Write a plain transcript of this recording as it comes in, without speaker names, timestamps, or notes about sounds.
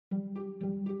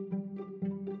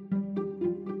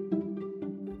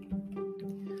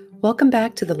Welcome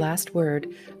back to The Last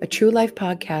Word, a true life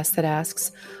podcast that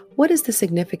asks, what is the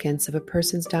significance of a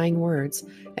person's dying words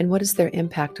and what is their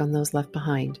impact on those left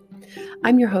behind?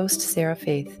 I'm your host, Sarah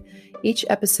Faith. Each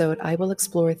episode, I will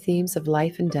explore themes of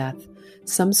life and death.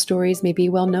 Some stories may be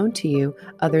well known to you,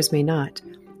 others may not.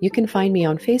 You can find me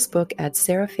on Facebook at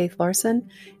Sarah Faith Larson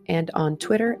and on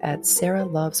Twitter at Sarah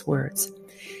Loves Words.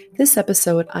 This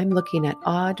episode, I'm looking at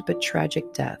odd but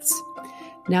tragic deaths.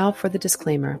 Now for the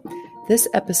disclaimer. This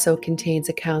episode contains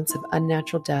accounts of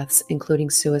unnatural deaths, including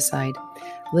suicide.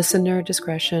 Listener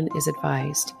discretion is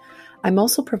advised. I'm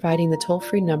also providing the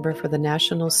toll-free number for the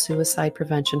National Suicide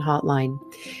Prevention Hotline.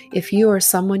 If you or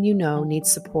someone you know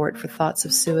needs support for thoughts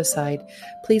of suicide,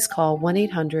 please call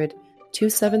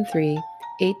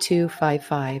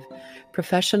 1-800-273-8255.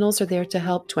 Professionals are there to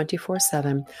help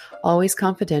 24/7, always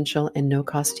confidential and no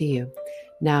cost to you.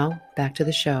 Now, back to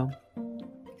the show.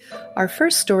 Our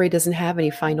first story doesn't have any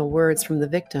final words from the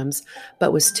victims,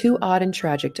 but was too odd and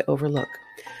tragic to overlook.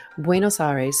 Buenos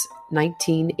Aires,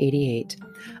 1988.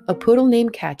 A poodle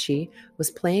named Catchy was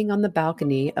playing on the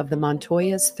balcony of the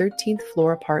Montoya's 13th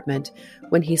floor apartment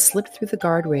when he slipped through the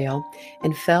guardrail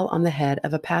and fell on the head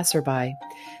of a passerby.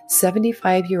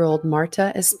 75-year-old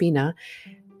Marta Espina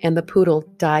and the poodle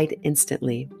died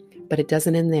instantly. But it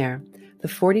doesn't end there. The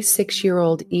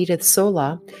 46-year-old Edith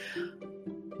Sola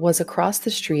was across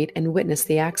the street and witnessed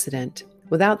the accident.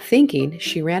 Without thinking,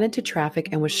 she ran into traffic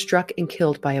and was struck and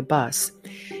killed by a bus.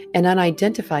 An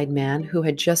unidentified man who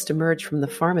had just emerged from the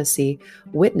pharmacy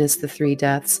witnessed the three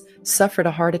deaths, suffered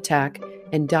a heart attack,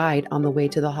 and died on the way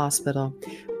to the hospital,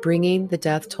 bringing the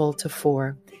death toll to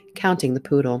 4, counting the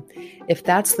poodle. If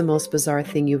that's the most bizarre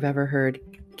thing you've ever heard,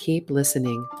 keep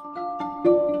listening.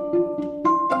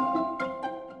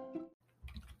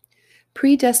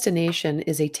 Predestination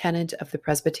is a tenet of the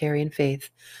Presbyterian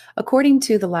faith. According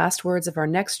to the last words of our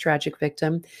next tragic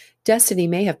victim, destiny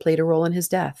may have played a role in his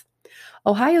death.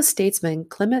 Ohio statesman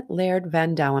Clement Laird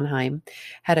Van Dauenheim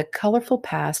had a colorful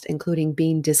past, including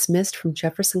being dismissed from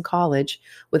Jefferson College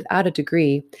without a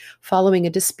degree, following a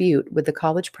dispute with the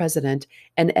college president,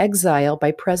 and exile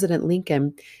by President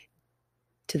Lincoln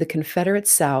to the Confederate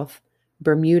South,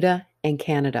 Bermuda, and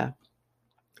Canada.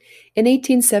 In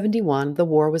 1871, the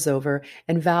war was over,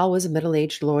 and Val was a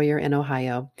middle-aged lawyer in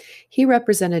Ohio. He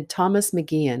represented Thomas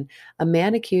McGeehan, a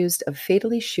man accused of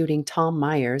fatally shooting Tom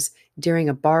Myers during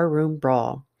a barroom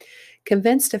brawl.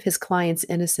 Convinced of his client's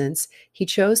innocence, he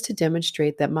chose to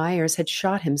demonstrate that Myers had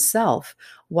shot himself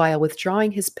while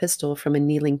withdrawing his pistol from a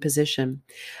kneeling position.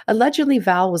 Allegedly,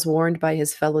 Val was warned by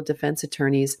his fellow defense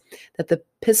attorneys that the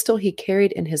pistol he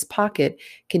carried in his pocket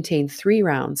contained 3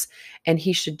 rounds, and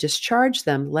he should discharge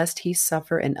them lest he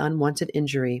suffer an unwanted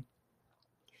injury.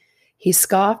 He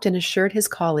scoffed and assured his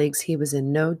colleagues he was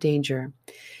in no danger.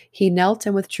 He knelt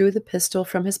and withdrew the pistol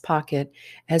from his pocket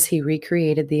as he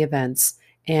recreated the events,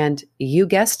 and, you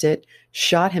guessed it,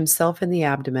 shot himself in the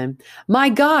abdomen. "My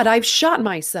God, I've shot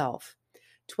myself!"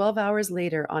 12 hours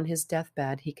later, on his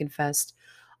deathbed, he confessed,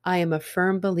 "I am a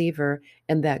firm believer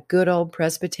in that good old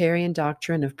Presbyterian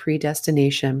doctrine of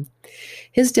predestination."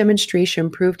 His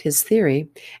demonstration proved his theory,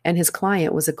 and his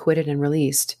client was acquitted and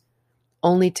released,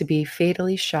 only to be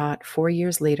fatally shot 4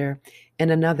 years later in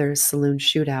another saloon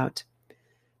shootout.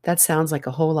 That sounds like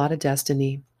a whole lot of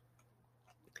destiny.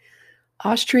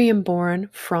 Austrian-born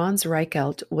Franz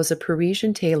Reichelt was a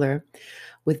Parisian tailor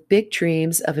with big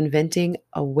dreams of inventing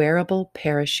a wearable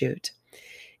parachute.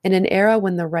 In an era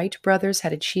when the Wright brothers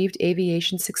had achieved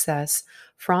aviation success,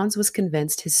 Franz was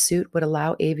convinced his suit would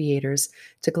allow aviators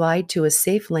to glide to a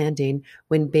safe landing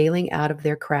when bailing out of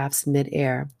their crafts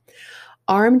mid-air.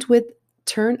 Armed with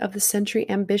turn-of-the-century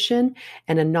ambition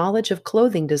and a knowledge of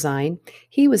clothing design,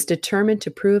 he was determined to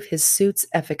prove his suit's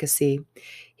efficacy.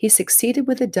 He succeeded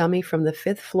with a dummy from the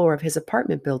 5th floor of his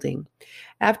apartment building.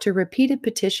 After repeated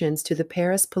petitions to the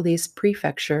Paris police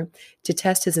prefecture to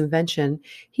test his invention,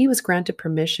 he was granted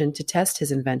permission to test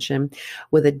his invention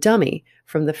with a dummy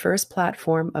from the first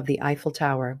platform of the Eiffel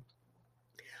Tower.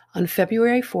 On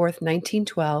February 4th,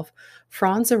 1912,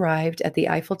 Franz arrived at the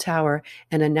Eiffel Tower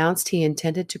and announced he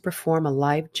intended to perform a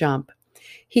live jump.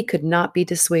 He could not be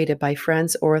dissuaded by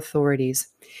friends or authorities.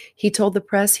 He told the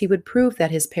press he would prove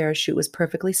that his parachute was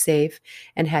perfectly safe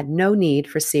and had no need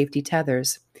for safety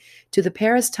tethers. To the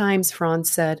Paris Times, Franz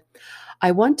said,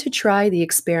 "I want to try the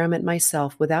experiment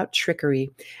myself without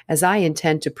trickery, as I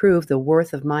intend to prove the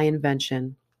worth of my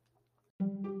invention."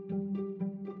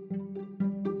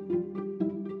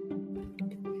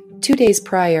 2 days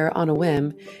prior, on a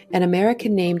whim, an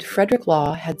American named Frederick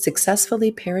Law had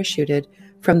successfully parachuted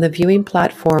from the viewing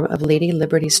platform of Lady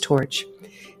Liberty's torch.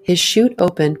 His chute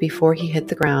opened before he hit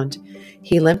the ground.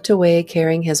 He limped away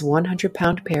carrying his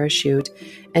 100-pound parachute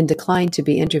and declined to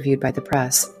be interviewed by the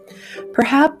press.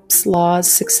 Perhaps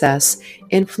Law's success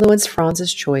influenced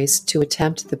Franz's choice to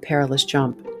attempt the perilous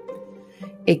jump.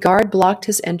 A guard blocked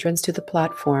his entrance to the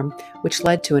platform, which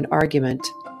led to an argument.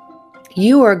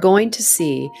 "You are going to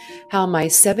see how my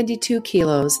 72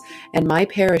 kilos and my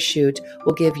parachute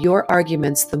will give your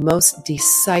arguments the most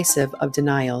decisive of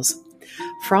denials."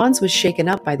 Franz was shaken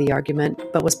up by the argument,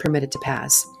 but was permitted to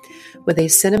pass. With a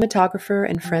cinematographer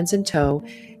and friends in tow,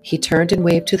 he turned and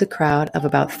waved to the crowd of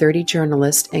about 30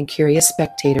 journalists and curious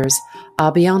spectators.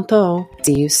 "A bientôt,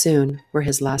 see you soon," were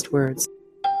his last words.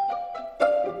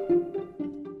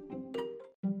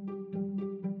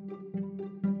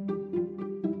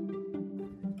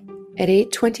 At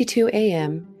 8:22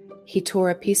 a.m., he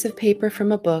tore a piece of paper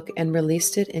from a book and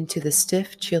released it into the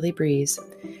stiff, chilly breeze.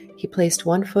 He placed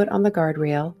one foot on the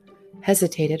guardrail,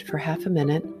 hesitated for half a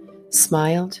minute,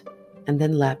 smiled, and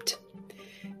then leapt.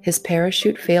 His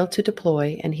parachute failed to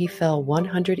deploy, and he fell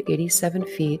 187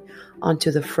 feet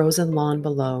onto the frozen lawn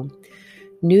below.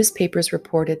 Newspapers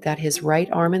reported that his right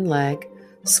arm and leg,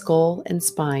 skull, and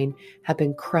spine had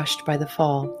been crushed by the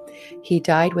fall. He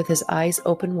died with his eyes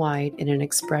open wide in an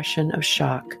expression of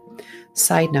shock.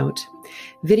 Side note,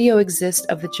 video exists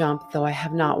of the jump, though I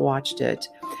have not watched it.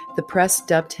 The press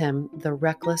dubbed him the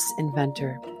reckless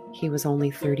inventor. He was only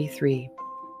 33.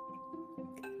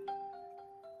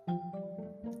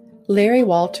 Larry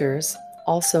Walters,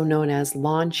 also known as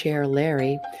Lawn Chair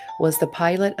Larry, was the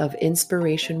pilot of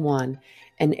Inspiration One,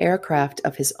 an aircraft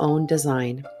of his own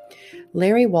design.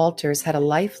 Larry Walters had a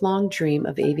lifelong dream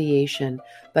of aviation,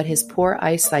 but his poor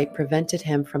eyesight prevented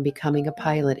him from becoming a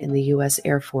pilot in the U.S.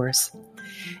 Air Force.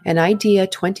 An idea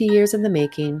 20 years in the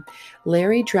making,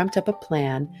 Larry dreamt up a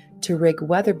plan to rig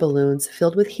weather balloons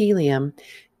filled with helium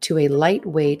to a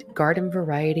lightweight garden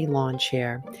variety lawn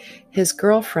chair. His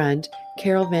girlfriend,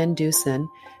 Carol Van Dusen,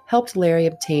 helped Larry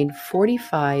obtain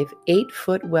 45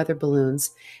 8-foot weather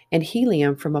balloons and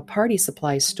helium from a party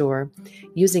supply store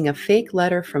using a fake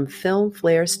letter from Film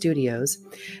Flare Studios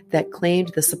that claimed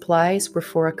the supplies were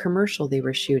for a commercial they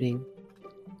were shooting.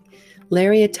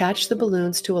 Larry attached the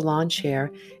balloons to a lawn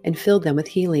chair and filled them with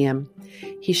helium.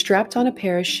 He strapped on a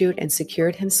parachute and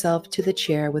secured himself to the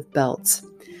chair with belts.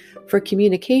 For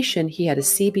communication, he had a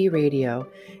CB radio,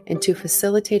 and to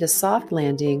facilitate a soft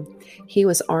landing, he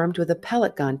was armed with a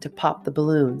pellet gun to pop the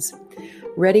balloons.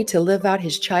 Ready to live out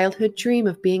his childhood dream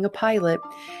of being a pilot,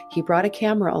 he brought a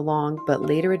camera along, but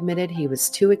later admitted he was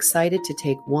too excited to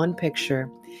take one picture.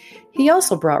 He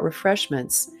also brought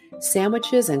refreshments,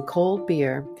 sandwiches, and cold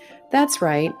beer. That's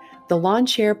right, the lawn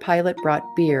chair pilot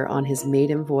brought beer on his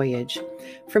maiden voyage.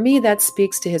 For me, that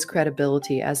speaks to his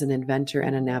credibility as an inventor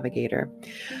and a navigator.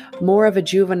 More of a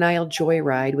juvenile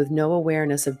joyride with no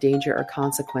awareness of danger or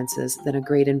consequences than a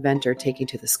great inventor taking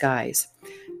to the skies.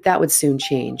 That would soon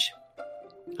change.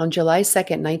 On July 2,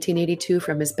 1982,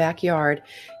 from his backyard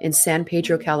in San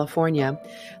Pedro, California,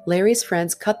 Larry's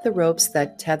friends cut the ropes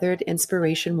that tethered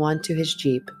Inspiration One to his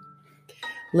Jeep.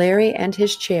 Larry and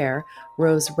his chair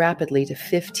rose rapidly to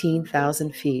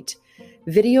 15,000 feet.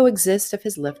 Video exists of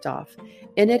his liftoff.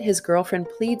 In it, his girlfriend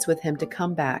pleads with him to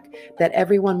come back, that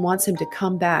everyone wants him to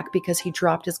come back because he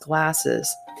dropped his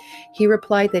glasses. He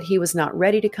replied that he was not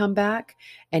ready to come back,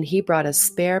 and he brought a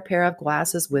spare pair of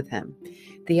glasses with him.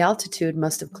 The altitude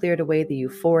must have cleared away the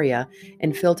euphoria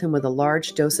and filled him with a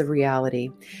large dose of reality.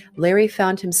 Larry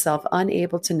found himself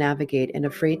unable to navigate and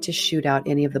afraid to shoot out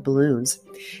any of the balloons.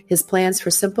 His plans for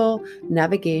simple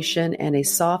navigation and a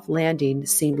soft landing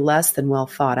seemed less than well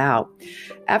thought out.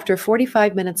 After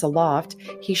 45 minutes aloft,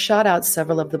 he shot out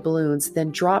several of the balloons,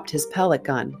 then dropped his pellet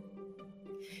gun.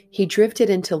 He drifted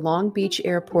into Long Beach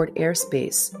Airport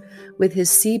airspace. With his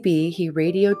CB, he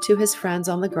radioed to his friends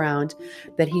on the ground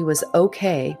that he was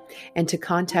okay and to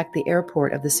contact the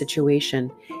airport of the situation.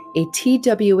 A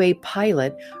TWA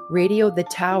pilot radioed the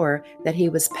tower that he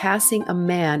was passing a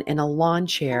man in a lawn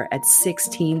chair at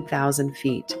 16,000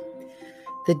 feet.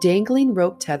 The dangling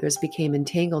rope tethers became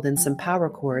entangled in some power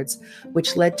cords,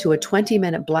 which led to a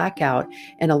 20-minute blackout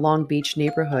in a Long Beach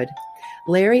neighborhood.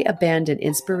 Larry abandoned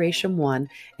Inspiration One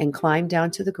and climbed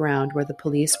down to the ground where the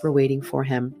police were waiting for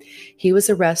him. He was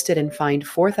arrested and fined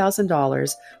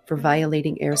 $4,000 for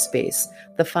violating airspace.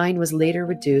 The fine was later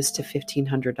reduced to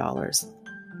 $1,500.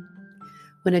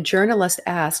 When a journalist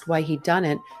asked why he'd done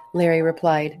it, Larry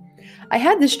replied, "I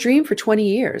had this dream for 20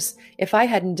 years. If I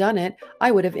hadn't done it,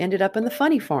 I would have ended up in the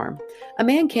funny farm. A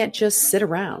man can't just sit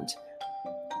around."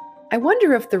 I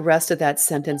wonder if the rest of that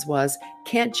sentence was,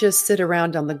 "Can't just sit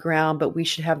around on the ground, but we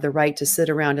should have the right to sit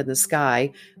around in the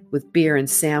sky with beer and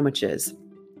sandwiches."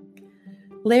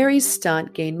 Larry's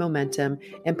stunt gained momentum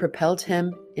and propelled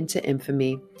him into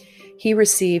infamy. He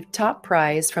received top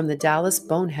prize from the Dallas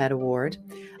Bonehead Award,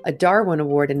 a Darwin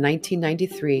Award in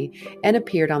 1993, and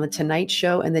appeared on The Tonight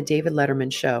Show and The David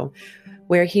Letterman Show,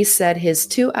 where he said his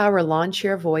 2-hour lawn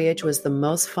chair voyage was the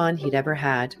most fun he'd ever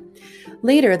had.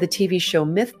 Later, the TV show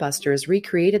Mythbusters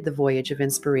recreated the voyage of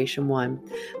Inspiration 1.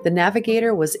 The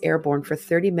navigator was airborne for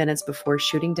 30 minutes before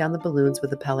shooting down the balloons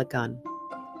with a pellet gun.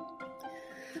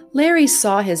 Larry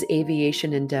saw his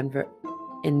aviation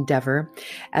endeavor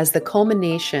as the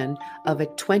culmination of a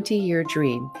 20-year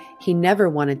dream. He never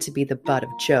wanted to be the butt of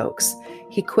jokes.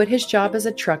 He quit his job as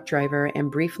a truck driver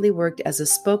and briefly worked as a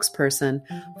spokesperson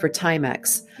for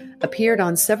Timex, appeared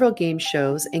on several game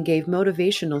shows, and gave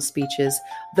motivational speeches,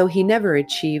 though he never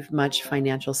achieved much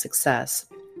financial success.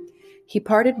 He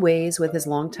parted ways with his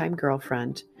longtime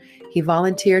girlfriend. He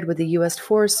volunteered with the U.S.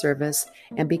 Forest Service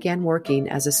and began working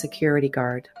as a security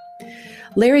guard.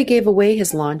 Larry gave away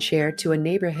his lawn chair to a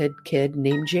neighborhood kid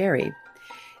named Jerry.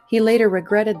 He later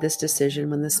regretted this decision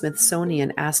when the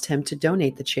Smithsonian asked him to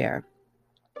donate the chair.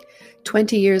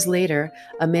 20 years later,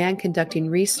 a man conducting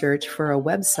research for a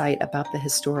website about the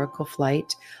historical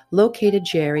flight located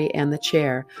Jerry and the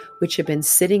chair, which had been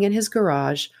sitting in his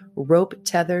garage, rope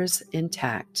tethers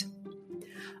intact.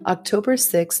 October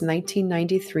 6,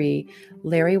 1993,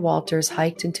 Larry Walters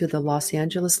hiked into the Los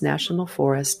Angeles National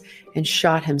Forest and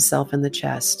shot himself in the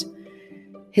chest.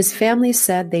 His family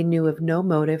said they knew of no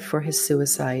motive for his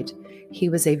suicide. He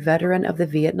was a veteran of the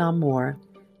Vietnam War.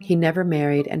 He never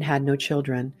married and had no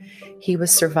children. He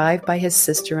was survived by his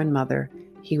sister and mother.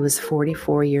 He was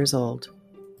 44 years old.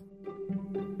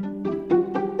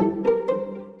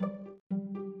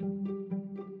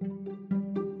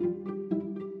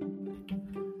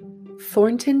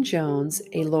 Thornton Jones,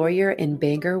 a lawyer in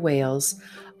Bangor, Wales,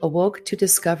 awoke to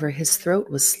discover his throat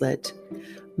was slit.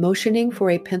 Motioning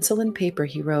for a pencil and paper,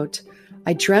 he wrote,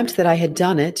 "I dreamt that I had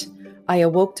done it. I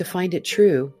awoke to find it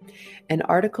true." An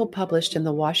article published in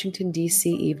the Washington, D.C.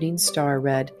 Evening Star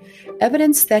read,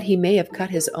 "Evidence that he may have cut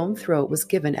his own throat was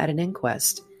given at an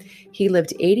inquest. He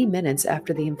lived 80 minutes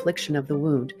after the infliction of the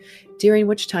wound, during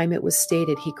which time it was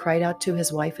stated he cried out to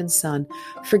his wife and son,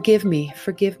 'Forgive me,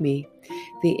 forgive me.'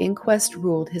 The inquest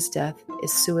ruled his death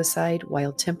is suicide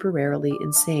while temporarily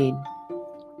insane.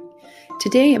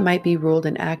 Today, it might be ruled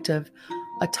an act of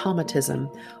automatism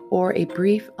or a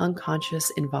brief,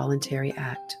 unconscious, involuntary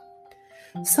act."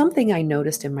 Something I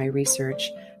noticed in my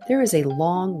research, there is a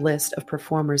long list of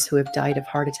performers who have died of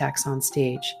heart attacks on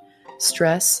stage.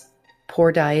 Stress,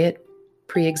 poor diet,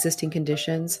 pre-existing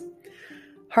conditions.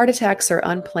 Heart attacks are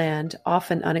unplanned,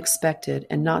 often unexpected,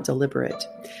 and not deliberate.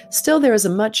 Still, there is a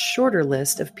much shorter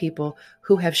list of people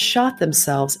who have shot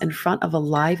themselves in front of a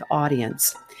live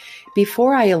audience.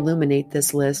 Before I illuminate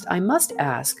this list, I must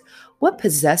ask, what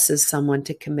possesses someone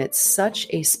to commit such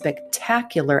a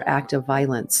spectacular act of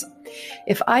violence?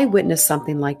 If I witnessed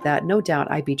something like that, no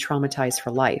doubt I'd be traumatized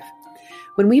for life.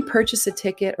 When we purchase a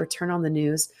ticket or turn on the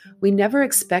news, we never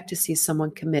expect to see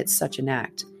someone commit such an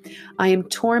act. I am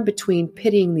torn between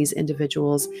pitying these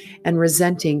individuals and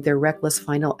resenting their reckless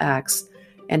final acts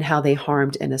and how they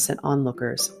harmed innocent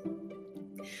onlookers.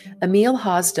 Emil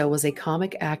Hozda was a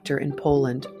comic actor in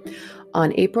Poland.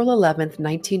 On April 11,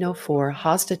 1904,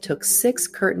 Hozda took 6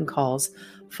 curtain calls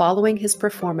following his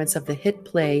performance of the hit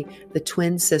play The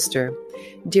Twin Sister.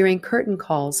 During curtain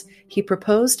calls, he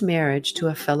proposed marriage to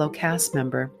a fellow cast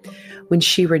member. When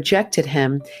she rejected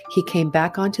him, he came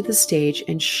back onto the stage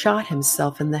and shot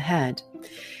himself in the head.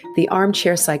 The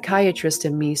armchair psychiatrist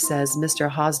in me says Mr.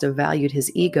 Hozda valued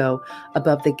his ego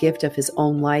above the gift of his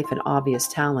own life and obvious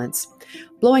talents.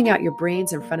 Blowing out your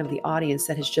brains in front of the audience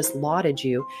that has just lauded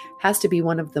you has to be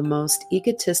one of the most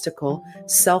egotistical,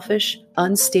 selfish,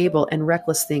 unstable, and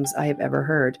reckless things I have ever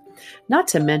heard. Not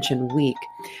to mention weak.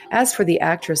 As for the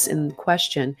actress in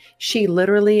question, she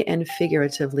literally and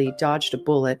figuratively dodged a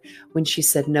bullet when she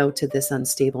said no to this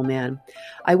unstable man.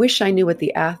 I wish I knew what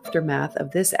the aftermath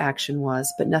of this action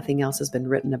was, but nothing else has been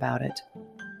written about it.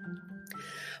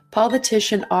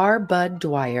 Politician R. Bud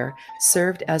Dwyer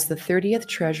served as the 30th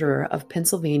Treasurer of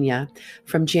Pennsylvania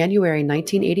from January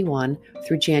 1981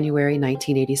 through January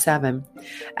 1987.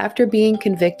 After being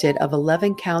convicted of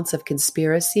 11 counts of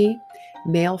conspiracy,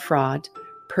 mail fraud,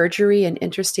 perjury, and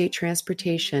interstate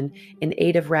transportation in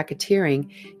aid of racketeering,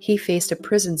 he faced a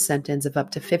prison sentence of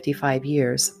up to 55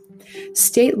 years.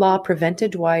 State law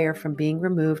prevented Dwyer from being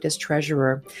removed as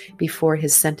treasurer before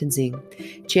his sentencing.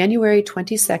 January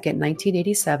 22,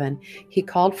 1987, he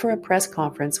called for a press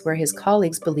conference where his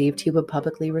colleagues believed he would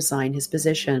publicly resign his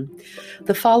position.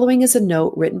 The following is a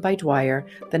note written by Dwyer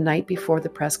the night before the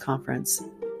press conference.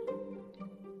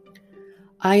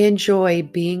 I enjoy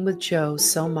being with Joe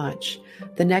so much.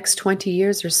 The next 20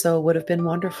 years or so would have been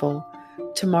wonderful.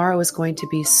 Tomorrow is going to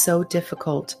be so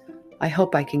difficult. I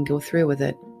hope I can go through with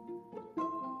it.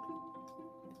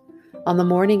 On the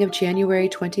morning of January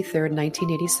 23,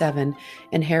 1987,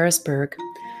 in Harrisburg,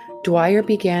 Dwyer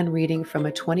began reading from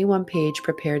a 21-page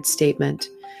prepared statement.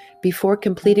 Before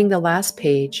completing the last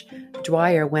page,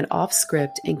 Dwyer went off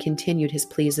script and continued his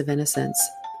pleas of innocence.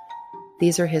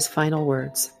 These are his final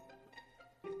words.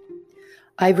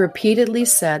 I've repeatedly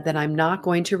said that I'm not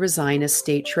going to resign as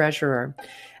state treasurer.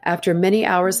 After many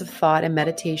hours of thought and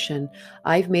meditation,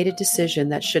 I've made a decision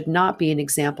that should not be an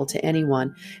example to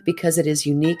anyone because it is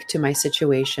unique to my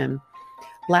situation.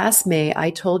 Last May,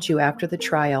 I told you after the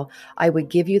trial, I would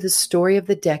give you the story of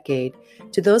the decade.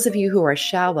 To those of you who are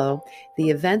shallow,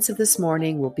 the events of this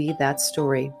morning will be that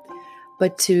story.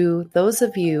 But to those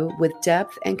of you with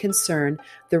depth and concern,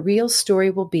 the real story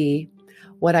will be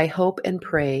what I hope and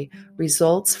pray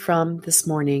results from this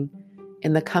morning,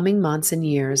 in the coming months and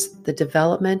years, the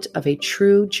development of a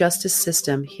true justice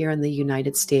system here in the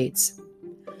United States.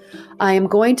 I am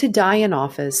going to die in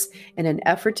office in an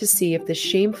effort to see if the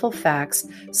shameful facts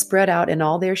spread out in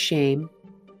all their shame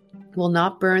will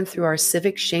not burn through our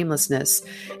civic shamelessness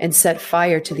and set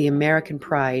fire to the American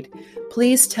pride.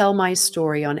 Please tell my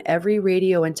story on every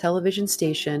radio and television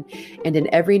station and in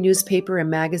every newspaper and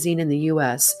magazine in the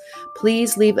U.S.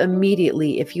 Please leave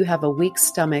immediately if you have a weak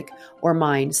stomach or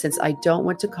mind, since I don't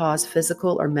want to cause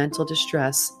physical or mental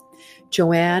distress.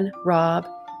 Joanne, Rob,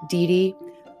 Dee Dee,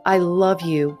 I love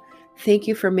you. Thank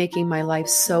you for making my life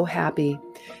so happy.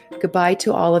 Goodbye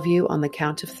to all of you on the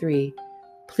count of 3.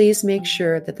 Please make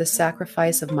sure that the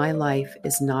sacrifice of my life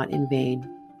is not in vain.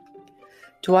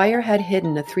 Dwyer had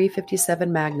hidden a .357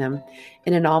 Magnum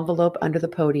in an envelope under the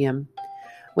podium.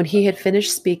 When he had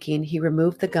finished speaking, he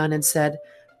removed the gun and said,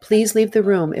 "Please leave the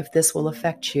room if this will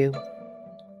affect you."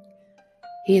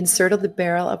 He inserted the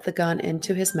barrel of the gun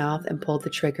into his mouth and pulled the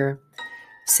trigger.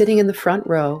 Sitting in the front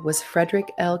row was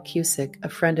Frederick L. Cusick, a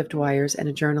friend of Dwyer's and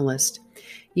a journalist.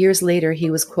 Years later,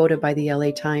 he was quoted by the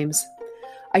LA Times.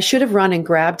 "I should have run and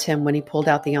grabbed him when he pulled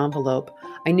out the envelope.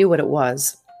 I knew what it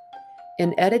was."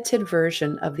 An edited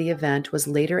version of the event was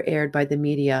later aired by the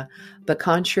media, but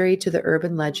contrary to the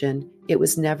urban legend, it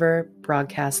was never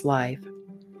broadcast live.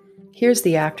 Here's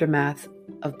the aftermath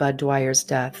of Bud Dwyer's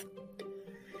death.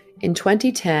 In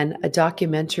 2010, a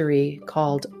documentary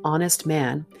called Honest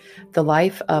Man, The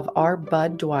Life of R.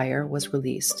 Bud Dwyer was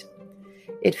released.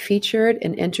 It featured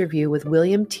an interview with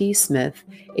William T. Smith,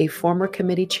 a former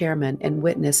committee chairman and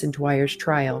witness in Dwyer's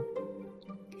trial.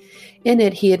 In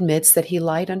it, he admits that he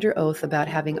lied under oath about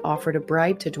having offered a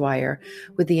bribe to Dwyer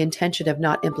with the intention of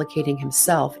not implicating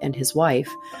himself and his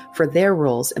wife for their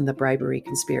roles in the bribery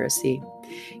conspiracy.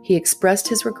 He expressed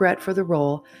his regret for the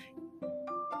role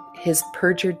his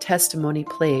perjured testimony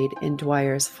played in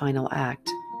Dwyer's final act.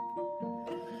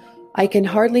 I can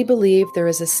hardly believe there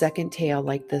is a second tale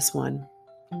like this one.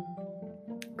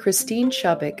 Christine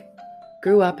Chubbuck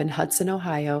grew up in Hudson,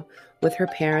 Ohio, with her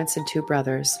parents and 2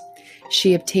 brothers.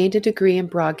 She obtained a degree in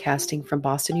broadcasting from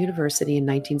Boston University in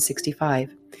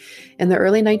 1965. In the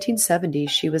early 1970s,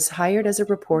 she was hired as a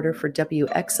reporter for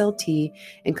WXLT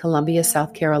in Columbia,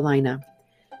 South Carolina.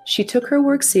 She took her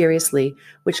work seriously,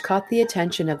 which caught the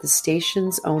attention of the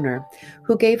station's owner,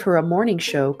 who gave her a morning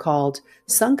show called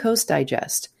Suncoast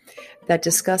Digest that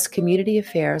discussed community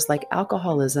affairs like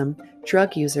alcoholism,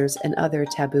 drug users, and other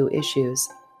taboo issues.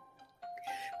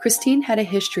 Christine had a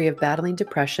history of battling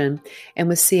depression and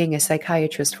was seeing a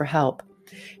psychiatrist for help.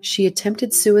 She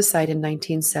attempted suicide in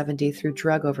 1970 through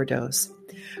drug overdose.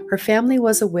 Her family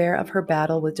was aware of her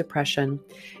battle with depression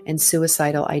and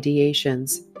suicidal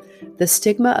ideations. The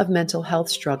stigma of mental health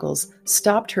struggles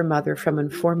stopped her mother from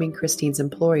informing Christine's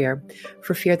employer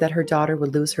for fear that her daughter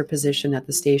would lose her position at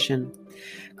the station.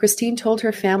 Christine told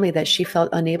her family that she felt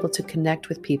unable to connect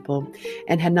with people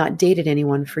and had not dated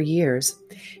anyone for years.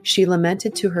 She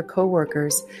lamented to her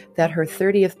coworkers that her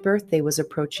 30th birthday was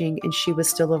approaching and she was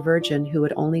still a virgin who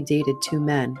had only dated 2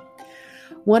 men.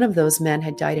 One of those men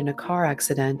had died in a car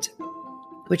accident,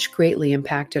 which greatly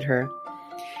impacted her.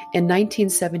 In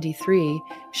 1973,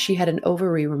 she had an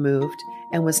ovary removed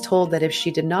and was told that if she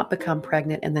did not become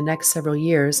pregnant in the next several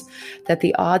years, that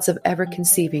the odds of ever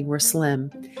conceiving were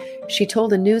slim. She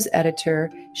told a news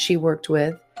editor she worked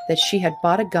with that she had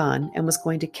bought a gun and was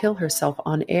going to kill herself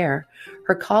on air.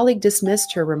 Her colleague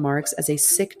dismissed her remarks as a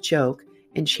sick joke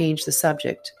and changed the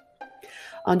subject.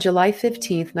 On July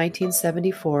 15,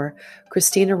 1974,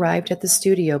 Christine arrived at the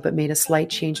studio but made a slight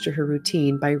change to her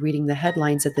routine by reading the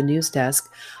headlines at the news desk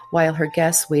while her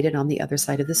guests waited on the other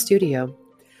side of the studio.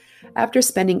 After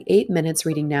spending 8 minutes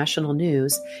reading national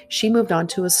news, she moved on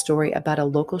to a story about a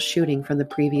local shooting from the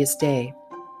previous day.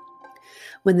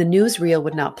 When the newsreel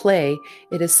would not play,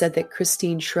 it is said that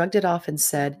Christine shrugged it off and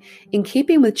said, "In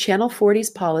keeping with Channel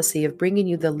 40's policy of bringing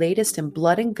you the latest in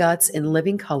blood and guts in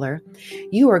living color,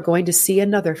 you are going to see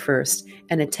another first,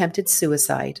 an attempted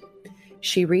suicide."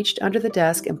 She reached under the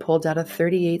desk and pulled out a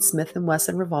 .38 Smith &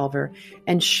 Wesson revolver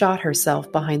and shot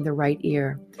herself behind the right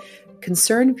ear.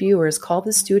 Concerned viewers called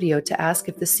the studio to ask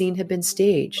if the scene had been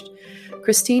staged.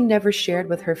 Christine never shared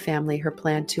with her family her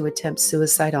plan to attempt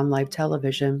suicide on live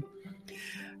television.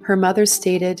 Her mother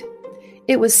stated,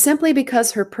 "It was simply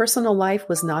because her personal life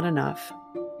was not enough."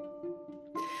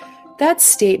 That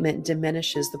statement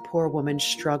diminishes the poor woman's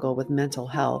struggle with mental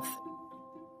health.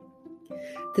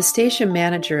 The station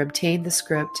manager obtained the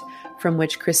script from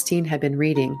which Christine had been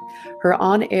reading. Her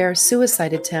on-air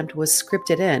suicide attempt was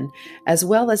scripted in, as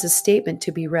well as a statement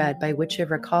to be read by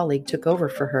whichever colleague took over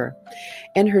for her.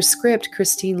 In her script,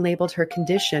 Christine labeled her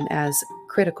condition as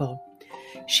critical.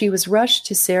 She was rushed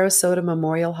to Sarasota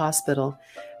Memorial Hospital,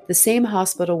 the same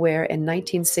hospital where, in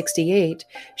 1968,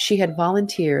 she had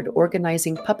volunteered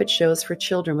organizing puppet shows for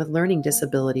children with learning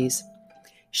disabilities.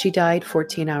 She died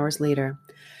 14 hours later.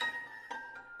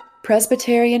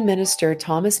 Presbyterian minister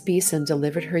Thomas Beeson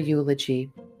delivered her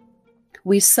eulogy.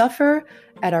 "We suffer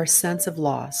at our sense of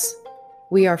loss.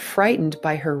 We are frightened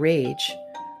by her rage.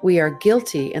 We are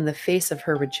guilty in the face of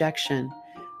her rejection.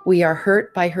 We are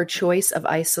hurt by her choice of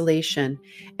isolation,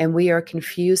 and we are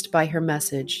confused by her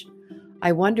message.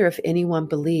 I wonder if anyone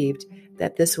believed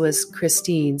that this was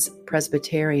Christine's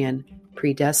Presbyterian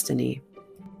predestiny."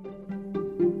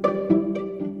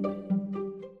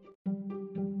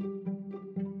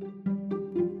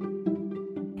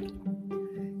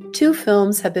 Two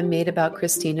films have been made about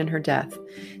Christine and her death.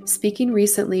 Speaking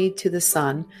recently to The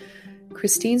Sun,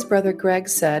 Christine's brother Greg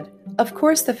said, "Of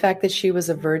course, the fact that she was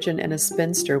a virgin and a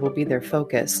spinster will be their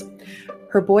focus.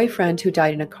 Her boyfriend, who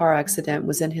died in a car accident,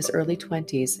 was in his early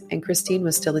 20s, and Christine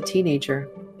was still a teenager.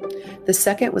 The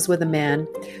second was with a man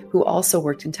who also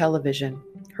worked in television."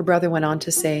 Her brother went on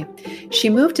to say, "She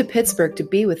moved to Pittsburgh to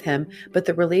be with him, but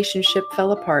the relationship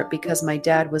fell apart because my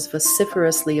dad was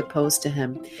vociferously opposed to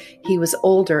him. He was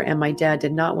older, and my dad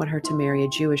did not want her to marry a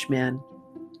Jewish man."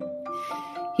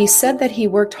 He said that he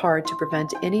worked hard to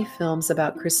prevent any films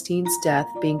about Christine's death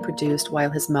being produced while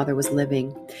his mother was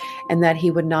living, and that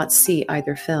he would not see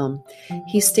either film.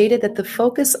 He stated that the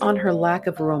focus on her lack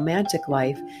of a romantic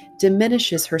life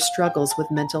diminishes her struggles with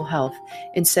mental health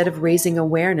instead of raising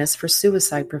awareness for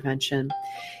suicide prevention.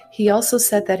 He also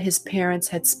said that his parents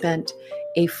had spent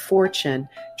a fortune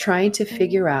trying to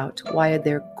figure out why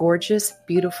their gorgeous,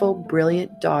 beautiful,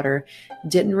 brilliant daughter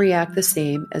didn't react the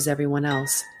same as everyone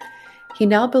else. He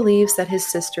now believes that his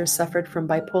sister suffered from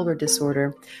bipolar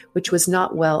disorder, which was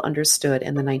not well understood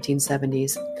in the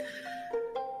 1970s.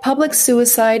 "Public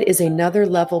suicide is another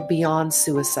level beyond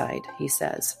suicide," he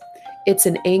says. "It's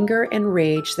an anger and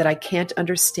rage that I can't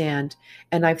understand,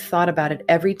 and I've thought about it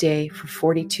every day for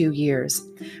 42 years.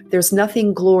 There's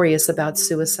nothing glorious about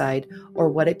suicide or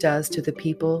what it does to the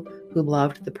people who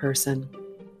loved the person."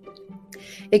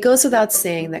 It goes without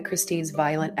saying that Christine's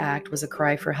violent act was a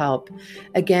cry for help.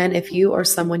 Again, if you or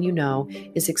someone you know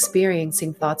is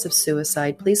experiencing thoughts of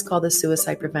suicide, please call the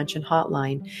Suicide Prevention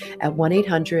Hotline at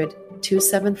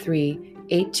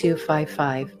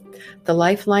 1-800-273-8255. The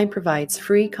Lifeline provides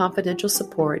free confidential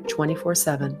support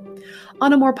 24/7.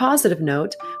 On a more positive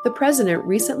note, the President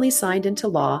recently signed into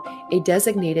law a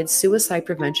designated suicide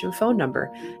prevention phone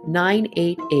number,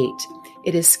 988.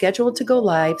 It is scheduled to go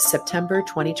live September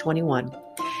 2021.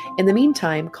 In the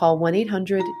meantime, call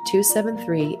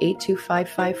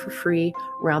 1-800-273-8255 for free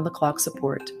round-the-clock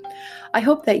support. I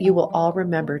hope that you will all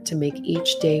remember to make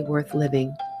each day worth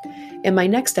living. In my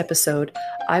next episode,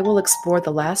 I will explore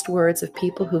the last words of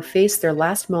people who face their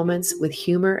last moments with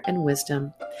humor and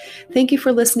wisdom. Thank you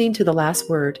for listening to The Last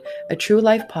Word, a True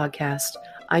Life podcast.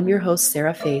 I'm your host,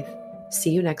 Sarah Faith.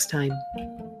 See you next time.